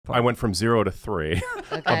I went from 0 to 3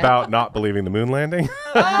 about not believing the moon landing.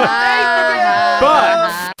 But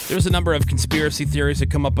there's a number of conspiracy theories that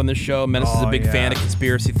come up on this show. Menace is a big fan of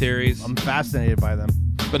conspiracy theories. I'm fascinated by them.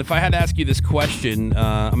 But if I had to ask you this question,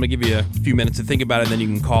 I'm going to give you a few minutes to think about it, and then you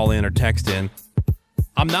can call in or text in.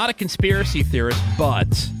 I'm not a conspiracy theorist, but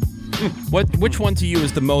which one to you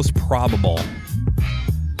is the most probable?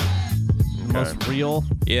 The most real?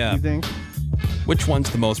 Yeah. You think? Which one's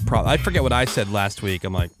the most probable? I forget what I said last week.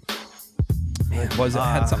 I'm like, man,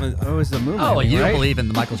 had something? It was the moon Oh, landing, you don't right? believe in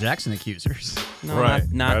the Michael Jackson accusers? No, Right.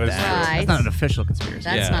 not That is that. true. That's not an official conspiracy.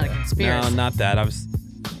 That's not a conspiracy. No, not that.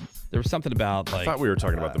 There was something about I thought we were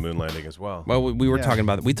talking about the moon landing as well. Well, we were talking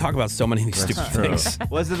about. We talk about so many of these stupid true. things.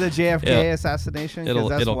 Was it the JFK assassination? 'Cause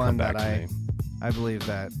that's it'll one come back that to me. I believe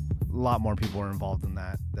that a lot more people were involved in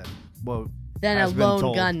that than Than has a been lone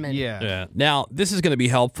told. gunman. Yeah. Now, this is going to be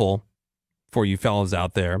helpful for you fellas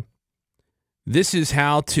out there. This is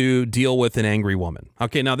how to deal with an angry woman.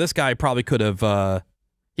 Okay, now this guy probably could have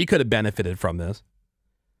he could have benefited from this.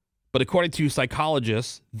 But according to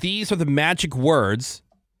psychologists, these are the magic words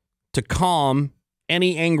to calm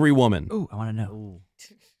any angry woman. Ooh, I want to know.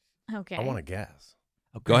 Okay. I want to guess.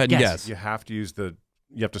 Okay, Go ahead and guess. You have to use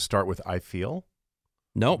you have to start with I feel.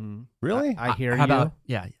 Nope. Really? I hear How you. about,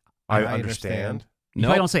 yeah. I I understand. You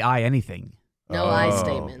probably don't say I anything. No I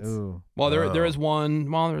statements. Ooh. Well, there is one.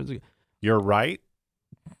 Well, You're right.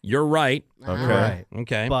 you're right. Okay. Right.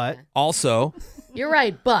 Okay. But Also, You're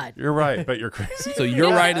right, but. You're right, but you're crazy. so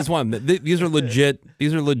you're right is one. These are legit.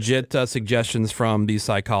 These are legit suggestions from these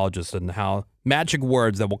psychologists and how magic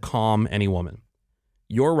words that will calm any woman.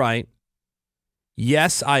 You're right.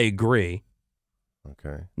 Yes, I agree.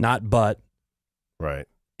 Okay. Not but. Right.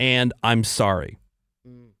 And I'm sorry.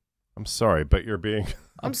 I'm sorry, but you're being...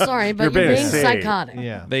 I'm sorry, but You're you're being being insane. psychotic.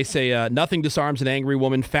 yeah. They say nothing disarms an angry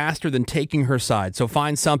woman faster than taking her side. So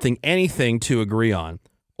find something, anything to agree on.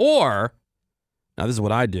 Or, now this is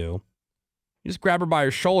what I do. You just grab her by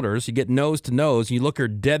her shoulders, you get nose to nose, and you look her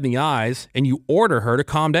dead in the eyes, and you order her to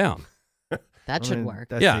calm down. That should work.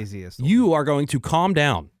 That's Yeah. the easiest. You are going to calm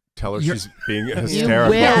down. Tell her she's being You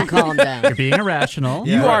hysterical. will calm down. You're being irrational.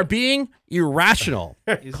 You are being irrational.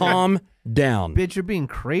 Calm down. Bitch, you're being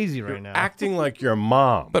crazy right now. Acting like your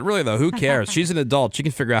mom. But really, though, who cares? She's an adult. She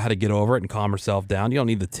can figure out how to get over it and calm herself down. You don't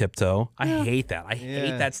need the tiptoe. I hate that. I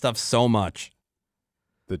hate that stuff so much.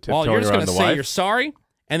 The tiptoeing Well, you're just around going to the say wife? you're sorry,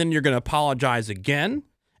 and then you're going to apologize again,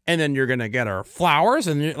 and then you're going to get her flowers,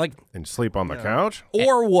 and you're like, And sleep on the couch?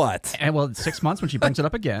 or what? And well, 6 months when she brings it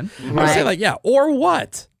up again. I say like, yeah, or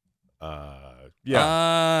what?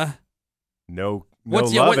 Yeah. No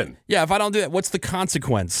What's loving. yeah, if I don't do that, what's the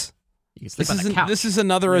consequence? You can sleep on the couch. This is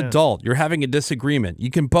another adult. You're having a disagreement.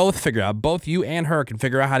 You can both figure out. Both you and her can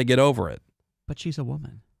figure out how to get over it. But she's a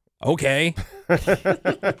woman. Okay.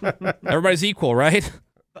 Everybody's equal, right?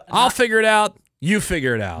 I'll figure it out. You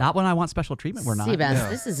figure it out. Not when I want special treatment. We're not. Seabass,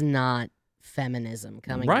 this is not feminism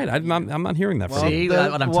coming Right. from I'm not hearing that from See, you.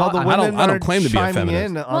 what I'm well, talking- the I don't- women I don't are claim to be a chiming feminist.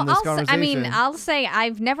 in on this conversation. I'll say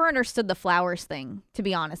I've never understood the flowers thing, to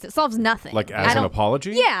be honest. It solves nothing. Like I as an don't-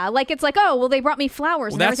 apology? Yeah, like it's like, oh, well, they brought me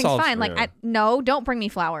flowers Well, and that everything's solves- fine. Like, yeah. no, don't bring me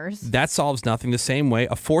flowers. That solves nothing the same way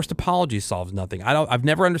a forced apology solves nothing. I've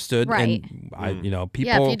never understood. Right. And people.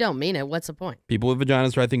 Yeah, if you don't mean it, what's the point? People with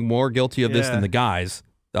vaginas are, I think, more guilty of this than the guys.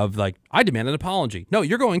 Of like, I demand an apology. No,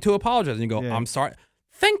 you're going to apologize, and you go, I'm sorry.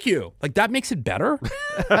 Thank you. Like that makes it better.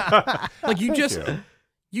 Like you just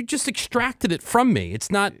extracted it from me. It's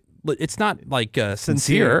not like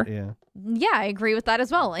sincere. Yeah. Yeah, I agree with that as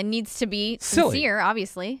well. It needs to be Silly. sincere,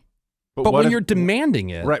 obviously. But what when if- you're demanding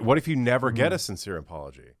it, Right. What if you never get a sincere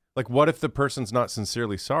apology? Like, what if the person's not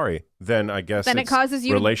sincerely sorry? Then I guess Then it it's causes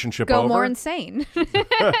you relationship to go over. more insane.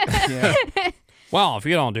 Yeah. well, if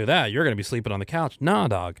you don't do that, you're going to be sleeping on the couch. Nah,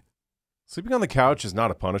 dog. Sleeping on the couch is not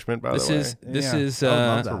a punishment, by This the way. is Yeah,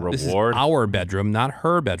 I would love that. this is Reward. our bedroom, not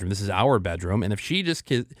her bedroom. This is our bedroom, and if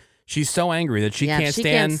she's so angry that she yeah, can't if she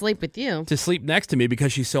stand can't sleep with you. to sleep next to me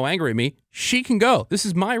because she's so angry at me, she can go. This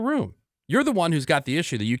is my room. You're the one who's got the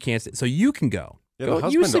issue that you can't, so you can go. Yeah, Go, the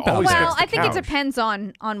you husband sleep out always there. Well, gets the I think it couch. depends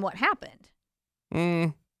on what happened.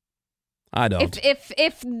 I don't.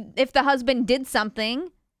 If the husband did something,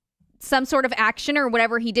 some sort of action or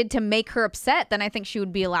whatever he did to make her upset, then I think she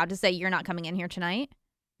would be allowed to say, "You're not coming in here tonight."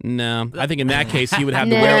 No, I think in that case he would have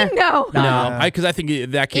to Nah. wear. No. No, because I think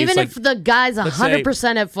in that case, Even like, if the guy's let's say-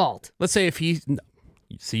 100% at fault. let's say if he,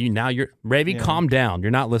 see now you're Ravi, Yeah. calm down. You're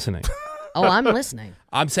not listening. Oh, I'm listening.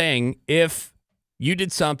 I'm saying if you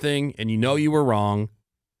did something and you know you were wrong,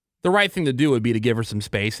 the right thing to do would be to give her some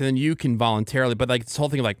space, and then you can voluntarily. But like this whole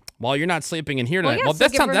thing of like, well, you're not sleeping in here Well, tonight. yeah, Well, so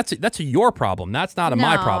that's give not her- that's your problem. That's not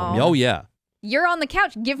my problem. No. Oh yeah. You're on the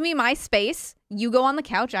couch. Give me my space. You go on the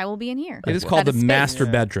couch. I will be in here. It is called the That is space. master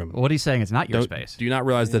bedroom. What he's saying is not your space. Do you not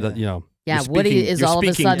realize that, you know... Yeah, you're Woody speaking- is you're all of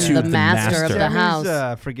a speaking sudden to the master of the Sammy's,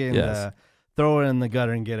 house. forgetting Yes. the throw it in the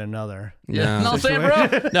gutter and get another. Yeah. No, say it,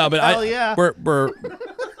 bro. No, but Hell yeah. we're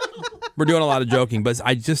doing a lot of joking, but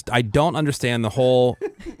I don't understand the whole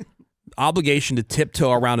obligation to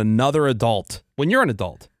tiptoe around another adult when you're an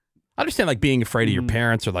adult. I understand like being afraid of your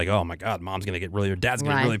parents or like, oh my God, mom's gonna get really or dad's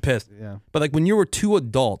gonna get Right. really pissed. Yeah. But like when you were two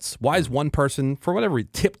adults, why is one person, for whatever reason,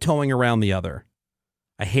 tiptoeing around the other?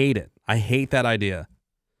 I hate it. I hate that idea.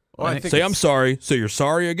 Well, I think Say I'm it's- sorry, say you're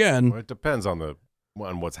sorry again. Well, it depends on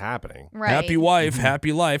what's happening. Right. Happy wife,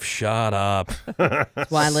 happy life. Shut up. That's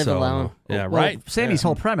why I live So, alone. Yeah, Well, right. Sammy's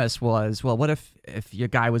whole premise was, well, what if your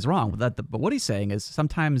guy was wrong? But what he's saying is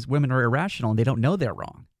sometimes women are irrational and they don't know they're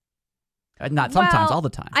wrong. Not sometimes, Well, all the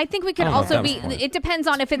time. I think we could I don't know if also that was be. the point. It depends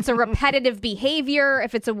on if it's a repetitive behavior,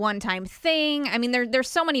 if it's a one-time thing. I mean, there's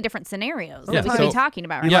so many different scenarios Yeah, that we could so- be talking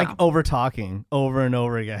about. You Right Yeah. like over talking over and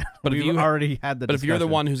over again. But if We've you- already had the But if you're the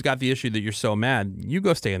discussion. one who's got the issue that you're so mad, you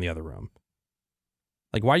go stay in the other room.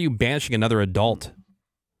 Like, why are you banishing another adult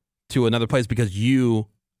to another place because you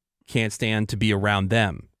can't stand to be around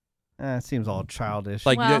them? It seems all childish.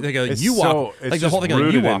 Like, Well- It's you walk, so, it's like the just whole thing, like, you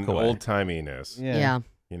rooted walk in away. old timiness. Yeah.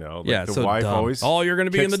 You know, like Yeah, the so wife dumb. always. Oh, you're going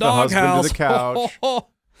to be in kicks the the husband to doghouse. the couch.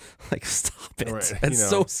 Like, stop it. Right, That's you know.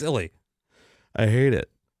 so silly. I hate it.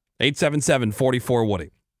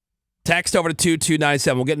 877-44-WOODY. Text over to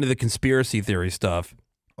 2297. We'll get into the conspiracy theory stuff.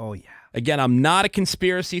 oh yeah. Again, I'm not a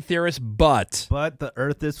conspiracy theorist, but But the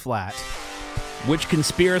Earth is flat. which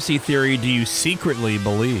conspiracy theory do you secretly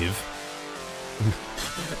believe?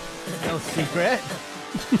 No secret.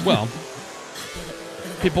 Well,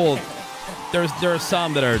 people, there are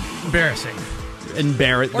some that are Embarrassing.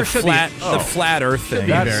 embarrassed. Or The should be. flat Earth thing. be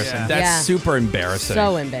That's- embarrassing. That's Yeah. super embarrassing.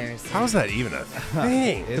 So embarrassing. How is that even a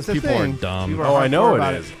thing? It's Because a people are thing. dumb. People are Oh, I know hardcore it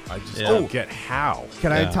about is. I just Yeah. don't get how.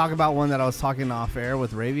 Can Yeah. I talk about one that I was talking off air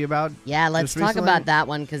with Ravy about? Yeah, let's just talk recently? about that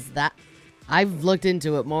one because I've looked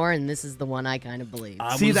into it more, and this is the one I kind of believe.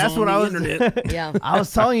 See, that's what I was. Yeah. I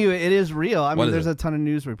was telling you, it is real. I What mean, is there's it? a ton of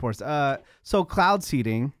news reports. So cloud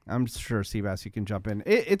seeding. I'm sure Seabass, you can jump in.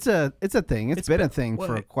 It's a thing. It's been a thing well,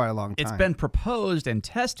 for quite a long time. It's been proposed and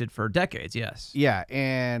tested for decades, yes. Yeah,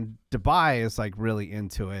 and Dubai is like really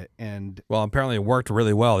into it, and Well, apparently it worked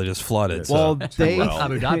really well. They just flooded. so. well, they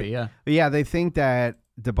Abu Dhabi, yeah. yeah, they think that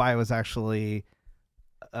Dubai was actually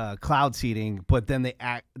cloud seeding, but then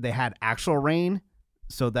they had actual rain,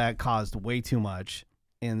 so that caused way too much,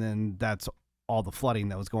 and then that's all the flooding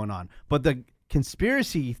that was going on. But the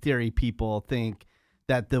conspiracy theory people think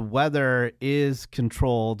that the weather is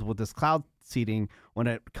controlled with this cloud seeding when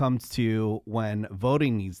it comes to when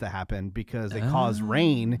voting needs to happen because they cause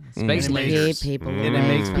rain Space and it lasers. makes, Keep people and it away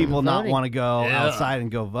makes from people not voting. want to go Yeah. outside and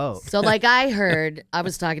go vote. So, like I heard, I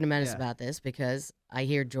was talking to Menace Yeah. about this because I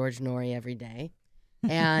hear George Nori every day,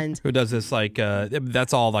 and Who does this? Like,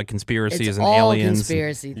 that's all like conspiracies it's and all aliens.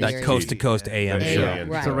 conspiracy That theories. coast to coast AM That show. alien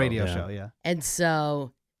Right. It's a radio Yeah. show, yeah. And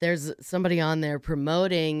so there's somebody on there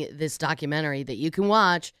promoting this documentary that you can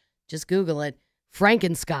watch. Just Google it,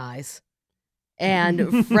 Frankenskies. And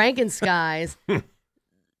Frankenskies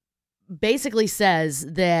basically says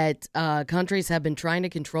that countries have been trying to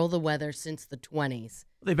control the weather since the 20s.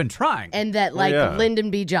 They've been trying. And that, Oh, like, yeah.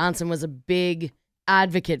 Lyndon B. Johnson was a big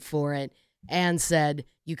advocate for it and said,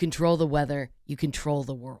 you control the weather, you control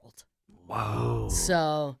the world. Wow.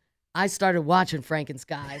 So I started watching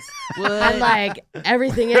Frankenskies. And like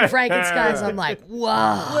everything in Frankenskies, I'm like,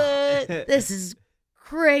 wow, this is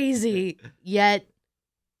crazy. Yet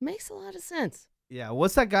makes a lot of sense. Yeah,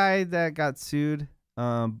 what's that guy that got sued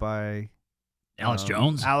by Alex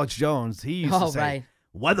Jones. Alex Jones. He used to Oh, say right.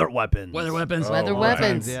 weather weapons. Weather weapons. Weather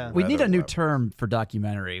weapons. Yeah. We need Weather a new weapons. term for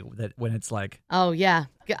documentary that when it's like Oh, yeah.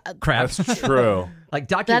 crap. That's true. Like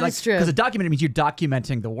That document, is true. because a documentary means you're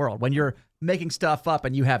documenting the world. When you're making stuff up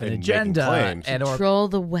and you have an And making agenda claims. and or Control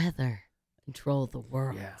the weather. Control the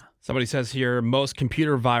world. Yeah. Somebody says here most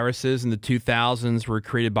computer viruses in the 2000s were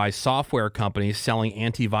created by software companies selling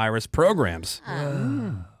antivirus programs.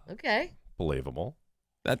 Okay. Believable.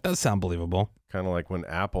 That does sound believable. Kind of like when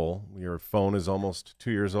Apple, your phone is almost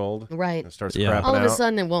 2 years old. Right. And it starts Yeah. crapping All of a out.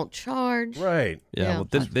 sudden it won't charge. Right. Yeah. Yeah. Well,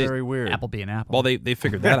 That's they, very weird. Apple being Apple. well, they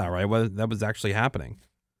figured that out, right? Well, that was actually happening.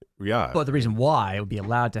 Yeah. but the reason why it would be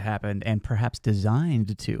allowed to happen and perhaps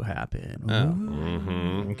designed to happen.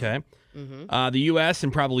 Mm-hmm. Okay. Mm-hmm. The U.S.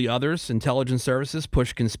 and probably others, intelligence services,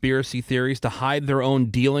 push conspiracy theories to hide their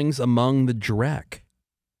own dealings among the Drek.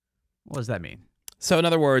 What does that mean? So, in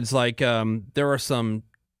other words, like there are some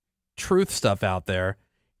truth stuff out there,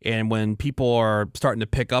 And when people are starting to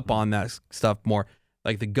pick up on that stuff more,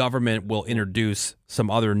 like the government will introduce some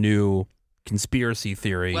other new conspiracy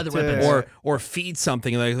theory Weather weapons. or feed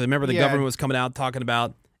something. Like remember the Yeah. government was coming out talking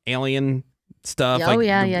about alien stuff, Oh, like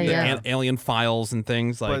yeah, the yeah. alien files and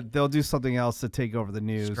things like But they'll do something else to take over the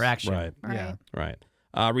news. Distraction. right. Yeah. Right.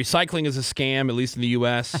 Recycling is a scam, at least in the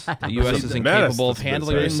U.S. The U.S. is Menace, incapable of that's a bit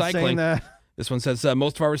handling saying. Saying recycling. that- This one says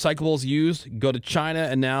most of our recyclables used go to China,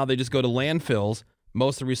 and now they just go to landfills.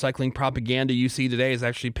 Most of the recycling propaganda you see today is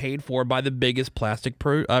actually paid for by the biggest plastic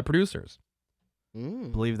producers.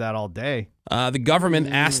 Believe that all day. The government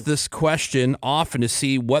asks this question often to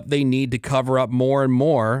see what they need to cover up more and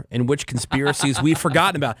more and which conspiracies we've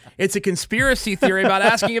forgotten about. It's a conspiracy theory about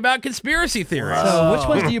asking about conspircy theories. So which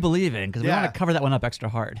ones do you believe in? Because we Yeah. want to cover that one up extra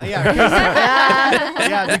hard. Yeah, 'cause-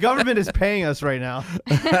 yeah. The government is paying us right now.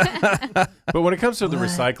 But when it comes to the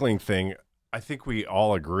recycling thing, I think we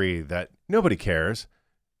all agree that nobody cares.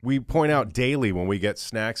 We point out daily when we get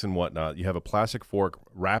snacks and whatnot, you have a plastic fork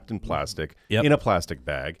wrapped in plastic Yep. in a plastic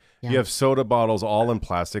bag. Yeah. You have soda bottles all in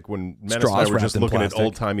plastic. When Menace and I Straws were just wrapped in looking plastic. at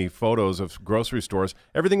old-timey photos of grocery stores,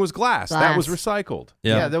 everything was glass. That was recycled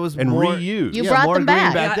Yeah, there was and more, reused. You yeah, brought more them green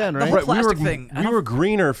back. back Yeah, then, the right? whole Right, we were, plastic thing. we were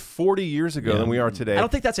greener 40 years ago than we are today. I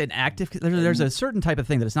don't think that's an active. There's a certain type of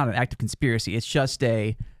thing that it's not an active conspiracy. It's just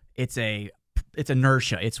it's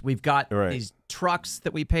inertia. We've got Right. these trucks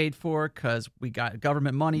that we paid for because we got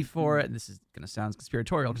government money for it. And this is going to sound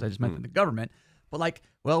conspiratorial because I just mentioned the government. But like,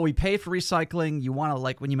 well, we pay for recycling. You want to,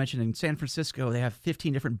 like when you mentioned in San Francisco, they have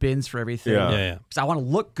 15 different bins for everything. Yeah. Yeah. Because I want to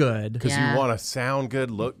look good. Because Yeah. you want to sound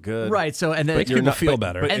good, look good. Right. So and then Makes people feel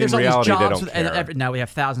better. But and in there's all reality, these they jobs. don't And care. now we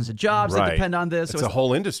have thousands of jobs that Right. depend on this. So It's a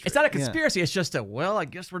whole industry. It's not a conspiracy. It's just well, I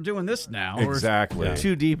guess we're doing this now. Or- Exactly. Yeah.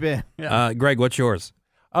 Too deep in. Greg, what's yours?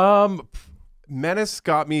 Menace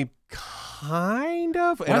got me kind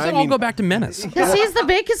of. Why does it all go back to Menace? Because he's the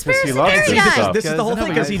big conspiracy loves theory this guy. stuff. This is the whole No,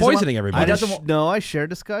 thing. because Because he's poisoning the one- everybody. He doesn't. No, I share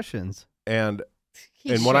discussions. And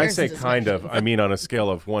He when I shares say his kind of, discussions. I mean on a scale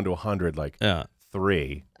of 1 to 100, like Yeah.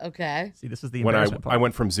 3. Okay. See, this is the When embarrassment part. I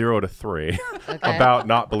went from 0 to 3 Okay. about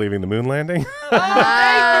not believing the moon landing.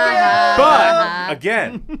 Ah. But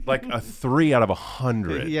again, like a 3 out of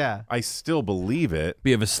 100. Yeah. I still believe it,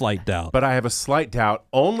 We have a slight doubt. but I have a slight doubt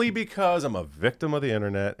only because I'm a victim of the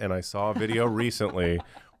internet, and I saw a video recently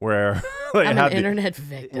where they I'm had an internet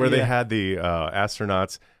victim. where they had the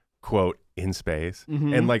astronauts quote in space,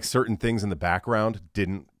 and like certain things in the background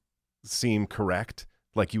didn't seem correct.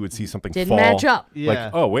 Like you would see something Didn't fall. match up. Yeah.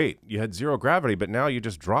 Like, oh wait, you had 0 gravity, but now you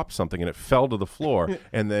just dropped something and it fell to the floor,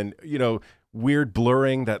 and then weird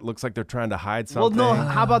blurring that looks like they're trying to hide Well, something. no.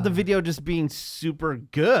 How about the video just being super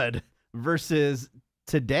good versus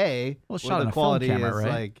today? Well, it's where shot the on a film quality camera, is right?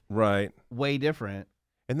 like Right. way different.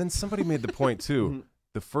 And then somebody made the point too.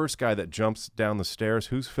 The first guy that jumps down the stairs,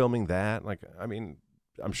 who's filming that? Like, I mean,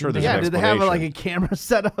 I'm sure there's Yeah, an did they have explanation. like a camera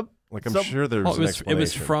set up? Like, I'm some- sure there's Oh, an it was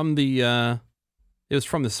explanation.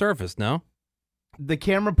 from the surface, no? The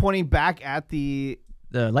camera pointing back at the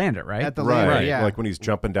lander, right? at the right. lander. Yeah. Like when he's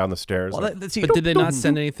jumping down the stairs. Well, like, see, But did they not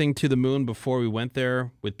send anything to the moon before we went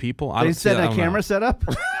there with people? I they don't see said that. I a don't know. camera set up.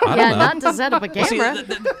 I don't Yeah, know. not to set up a camera.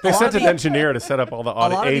 they sent an engineer to set up all the a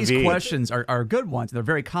lot of AV. these questions are good ones. They're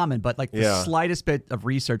very common, but like the Yeah. slightest bit of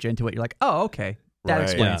research into it, you're like, oh, okay, that Right.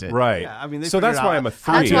 explains it. Right. Yeah, I mean, they so that's figured why out I'm a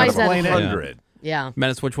how 3 to out of explain it. 100. Yeah.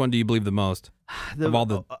 Menace, which one do you believe the most? Of all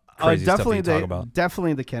the crazy stuff that definitely you talk about.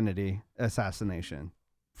 definitely the Kennedy assassination.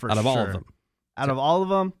 For Out of all of sure. them. Out of all of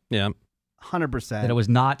them, Yeah. 100%. That it was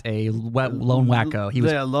not a lone wacko. He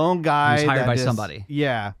was the lone guy. he was hired that by just- somebody.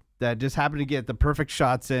 Yeah, that just happened to get the perfect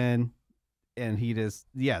shots in, and he just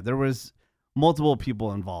there was multiple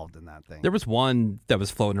people involved in that thing. There was one that was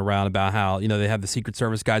floating around about how, they have the Secret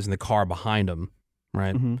Service guys in the car behind them,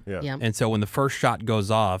 right? Mhm. Yeah. Yeah. And so when the first shot goes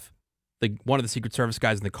off, one of the Secret Service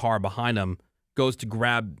guys in the car behind him goes to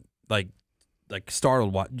grab, like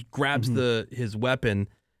startled, grabs his weapon,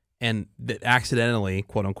 and that accidentally,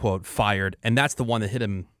 quote unquote, fired, and that's the one that hit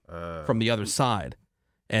him from the other side.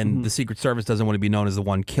 And the Secret Service doesn't want to be known as the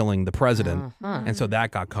one killing the president, Uh-huh. and so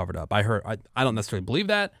that got covered up. I heard. I don't necessarily believe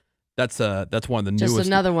that. That's one of the Just newest.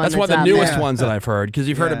 another one That's one of that's the out newest there. ones that I've heard, because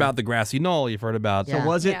you've heard Yeah. about the grassy knoll. You've heard about. Yeah. So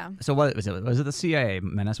was it? Yeah. So what was it? Was it the CIA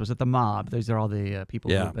menace? Was it the mob? These are all the people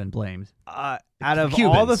who Yeah. have been blamed. Out of all the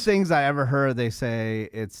Cubans. things I ever heard, they say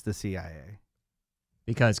it's the CIA.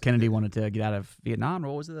 Because Kennedy wanted to get out of Vietnam, or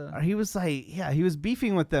what was it? He was like, he was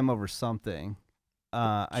beefing with them over something.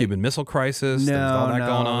 Cuban Missile Crisis. There was all that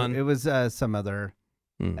going on. It was some other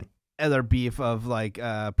Hmm. beef of like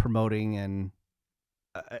promoting and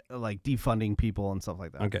like defunding people and stuff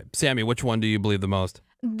like that. Okay, Sammy, which one do you believe the most?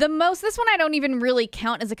 This one I don't even really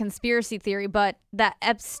count as a conspiracy theory, but that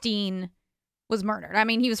Epstein was murdered. I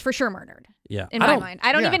mean, he was for sure murdered. Yeah, In my mind.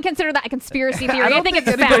 I don't even consider that a conspiracy theory. I don't think it's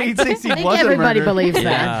anybody fact. thinks he I think wasn't everybody murdered. believes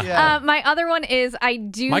that. Yeah. My other one is I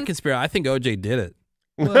think OJ did it.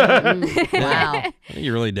 Wow. I think he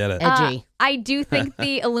really did it. Edgy. I do think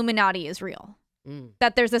the Illuminati is real.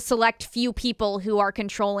 That there's a select few people who are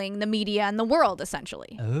controlling the media and the world,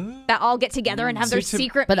 essentially. That all get together and have their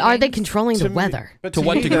secret But are they meetings. controlling the weather? But To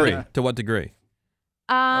what me- degree? To what degree?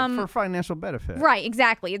 For financial benefit. Right,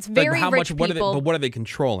 exactly. It's Like, very how rich much? What are they? people. But what are they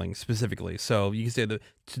controlling specifically? So you can say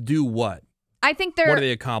to do what? I think What are they're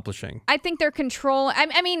they accomplishing? I think they're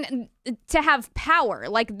I mean, to have power.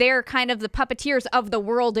 Like, they're kind of the puppeteers of the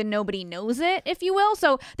world and nobody knows it, if you will.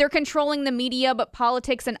 So they're controlling the media, but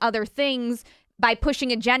politics and other things by pushing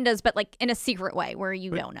agendas, but like in a secret way where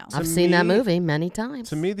you don't know. I've seen that movie many times.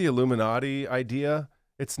 To me, the Illuminati idea,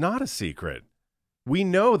 it's not a secret. We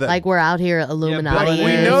know that. Like we're out here Illuminati.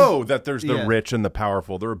 We know that there's the Yeah. rich and the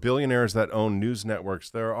powerful. There are billionaires that own news networks.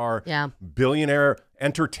 There are Yeah. billionaire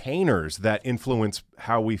entertainers that influence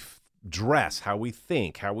how we dress, how we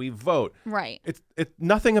think, how we vote. Right.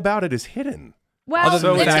 Nothing about it is hidden. Well, Other than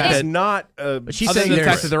So the fact it's that- not. But she's Other saying than the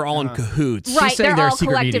there's- fact that they're all in cahoots. right, saying they're there are all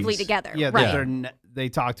secret collectively meetings. together. Yeah, right. they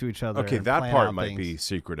talk to each other. Okay, and that plan part out might things. be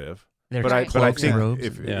secretive. They're But I cloaks and think robes.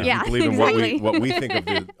 if Yeah, you believe in exactly. what we think of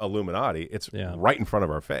the Illuminati, it's right in front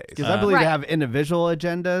of our face. Because I believe Right. they have individual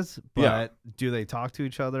agendas, but Yeah. do they talk to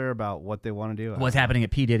each other about what they want to do? What's happening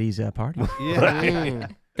at P. Diddy's party? Yeah.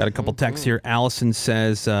 Got a couple texts here. Allison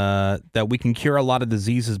says that we can cure a lot of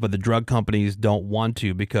diseases, but the drug companies don't want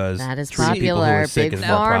to because That is treating people who popular. are sick Big is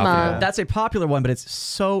more pharma. profitable. That's a popular one, but it's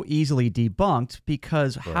so easily debunked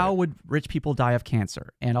because how would rich people die of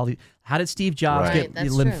cancer and all the? How did Steve Jobs Right, get that's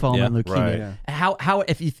lymphoma true. and leukemia? Right. Yeah. How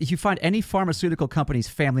if you find any pharmaceutical company's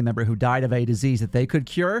family member who died of a disease that they could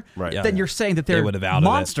cure, Right. Yeah. then you're saying that They they're would have outed it.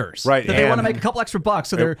 monsters, Right, That they want to and- make a couple extra bucks,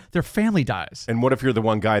 so their family dies. And what if you're the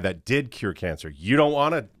one guy that did cure cancer? You don't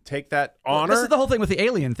want to take that honor? This is the whole thing with the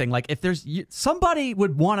alien thing. Like, if there's somebody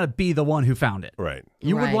would want to be the one who found it, Right.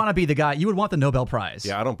 You would Right. want to be the guy. You would want the Nobel Prize.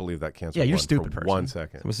 Yeah, I don't believe that cancer. Yeah, you're won stupid for person. 1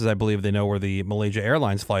 second. This is, I believe, they know where the Malaysia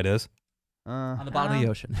Airlines flight is. On the bottom of the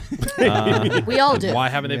ocean, We all do. Why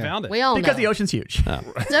haven't they found it? We all because know. the ocean's huge. Took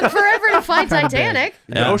forever to find Titanic.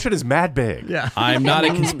 The ocean is mad big. Yeah. I'm not a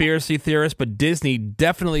conspiracy theorist, but Disney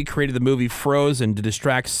definitely created the movie Frozen to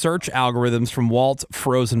distract search algorithms from Walt's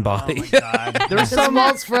frozen body. There's Because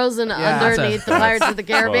Walt's frozen underneath the Pirates of the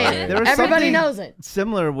Caribbean. There was Everybody something knows it.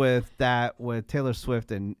 similar with that with Taylor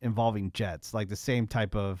Swift and involving jets, like the same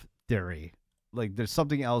type of theory. Like there's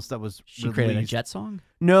something else that was She created a released. jet song.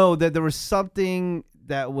 No, that there was something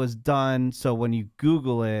that was done so when you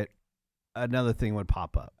Google it, another thing would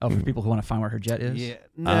pop up. Oh, for people who want to find where her jet is. Yeah,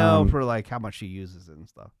 no, for like how much she uses it and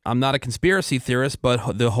stuff. I'm not a conspiracy theorist,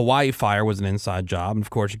 but the Hawaii fire was an inside job. And of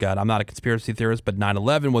course, I'm not a conspiracy theorist, but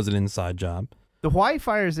 9/11 was an inside job. The Hawaii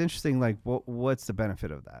fire is interesting. Like, what's the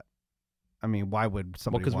benefit of that? I mean, why would Well,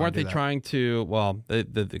 somebody? because wanna weren't do they that? trying to? Well,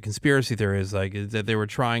 the conspiracy theory is that they were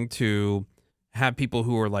trying to have people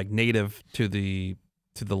who were like native to the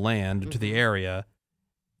land, to the area.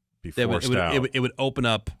 Be It would, forced out. it would open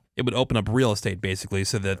up real estate basically,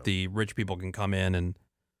 so that the rich people can come in and.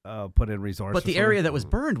 Put in resources. But the area that was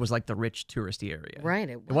burned was like the rich touristy area. Right.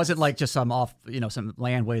 It wasn't like just some some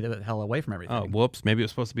land way the hell away from everything. Oh, whoops! Maybe it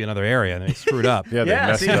was supposed to be another area, and they screwed up. Yeah, they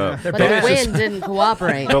messed up. They're But the bad. wind didn't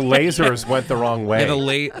cooperate. The lasers went the wrong way.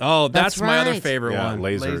 Yeah, that's my other right. favorite Yeah, one.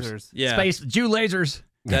 lasers. Yeah, Space Jew lasers.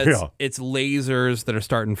 Yeah. It's lasers that are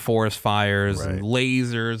starting forest fires and Right.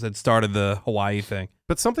 lasers that started the Hawaii thing.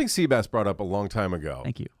 But something Seabass brought up a long time ago.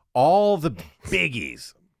 Thank you. All the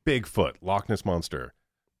biggies, Bigfoot, Loch Ness Monster,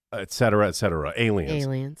 et cetera, aliens.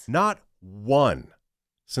 Aliens. Not one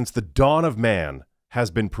since the dawn of man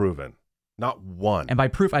has been proven. Not one. And by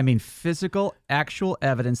proof, I mean physical, actual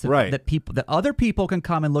evidence that Right. that other people can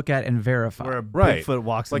come and look at and verify. where a Right. Bigfoot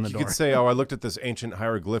walks Like in the you door. could say, oh, I looked at this ancient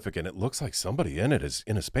hieroglyphic and it looks like somebody in it is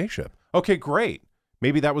in a spaceship. Okay, great.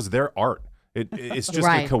 Maybe that was their art. It's just a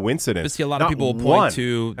Right. But coincidence. see, a lot Not of people will one point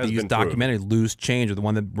to has these been proven. documentaries, Loose Change, or the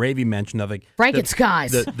one that Ravy mentioned of like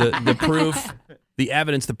Frankenskies. the proof, the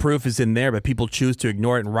evidence, the proof is in there, but people choose to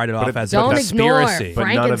ignore it and write it off as a Don't ignore conspiracy. But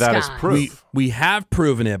none of that is Frankenstein. proof. We have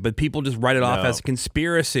proven it, but people just write it off No. as a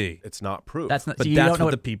conspiracy. It's not proof. That's not. But so you that's don't know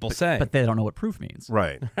what the people say. But they don't know what proof means.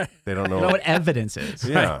 right. They don't They know. don't know what evidence is.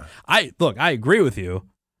 Yeah. I agree with you,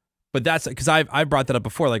 but that's because I brought that up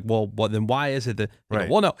before. Like, well, then why is it that? They go, Right.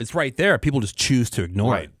 well, no, it's right there. People just choose to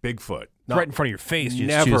ignore Right. it. Bigfoot. It's right in front of your face. You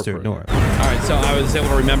just Never choose to proven. ignore it. All right, so I was able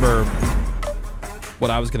to remember what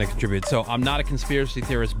I was going to contribute. So I'm not a conspiracy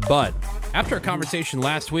theorist, but after a conversation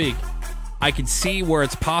last week, I could see where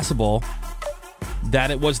it's possible that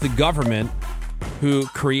it was the government who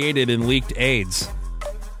created and leaked AIDS.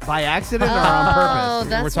 By accident or on purpose? Oh,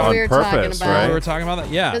 that's We're what we were talking- talking on purpose, about. right? We were talking about that?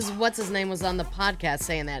 Yeah. Because what's his name was on the podcast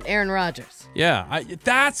saying that. Aaron Rodgers. Yeah.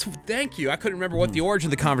 Thank you. I couldn't remember what the origin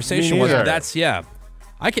of the conversation was, but neither. yeah.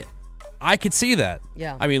 I could see that.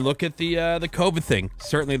 Yeah. I mean, look at the COVID thing.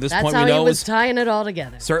 Certainly at this That's point how we know he it was tying it all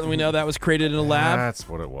together. certainly we know that was created in a lab. That's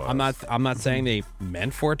what it was. I'm not saying they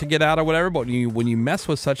meant for it to get out or whatever, but when you mess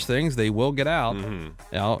with such things, they will get out. Mm-hmm. You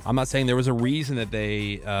know, I'm not saying there was a reason that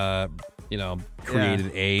they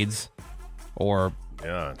created AIDS or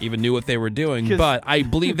Yeah. even knew what they were doing, 'Cause- but I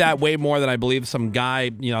believe that way more than I believe some guy,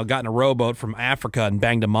 got in a rowboat from Africa and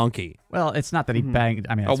banged a monkey. Well, it's not that he banged.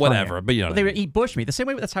 I mean, Or that's whatever, funny. but you know what they I would mean. eat bushmeat the same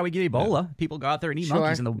way. That's how we get Ebola. People go out there and eat Sure.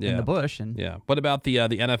 monkeys in Yeah. the bush. And Yeah. What about the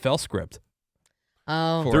NFL script?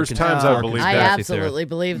 Oh, For There's times I believe I that. absolutely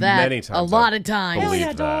believe that. Many times a lot I of times.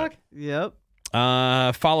 believe that. Yep.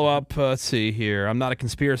 Follow up. Let's see here. I'm not a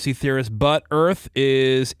conspiracy theorist, but Earth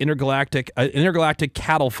is intergalactic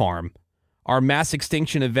cattle farm. Our mass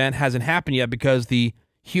extinction event hasn't happened yet because the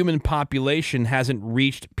human population hasn't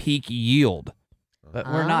reached peak yield. but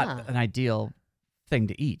we're Ah. not an ideal thing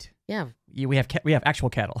to eat. Yeah. We have actual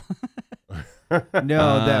cattle.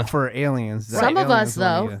 No, that for aliens. that Some of aliens us,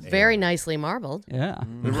 wanna though, eat us. very nicely marbled. Yeah.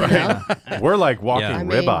 You know? We're like walking Yeah. I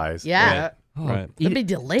mean, ribeyes. yeah. Oh, Right. It'd be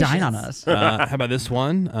delicious. Dine on us. How about this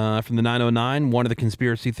one from the 909? One of the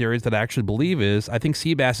conspiracy theories that I actually believe is I think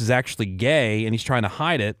Seabass is actually gay and he's trying to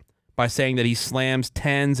hide it by saying that he slams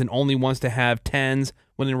tens and only wants to have tens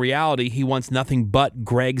when in reality he wants nothing but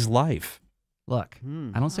Greg's life. Look,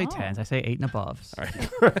 I don't say tens. I say 8 and above. All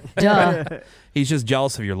right. Duh. He's just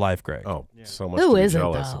jealous of your life, Greg. Oh, so much Who to be isn't,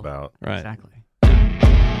 jealous though? about. Right. Exactly.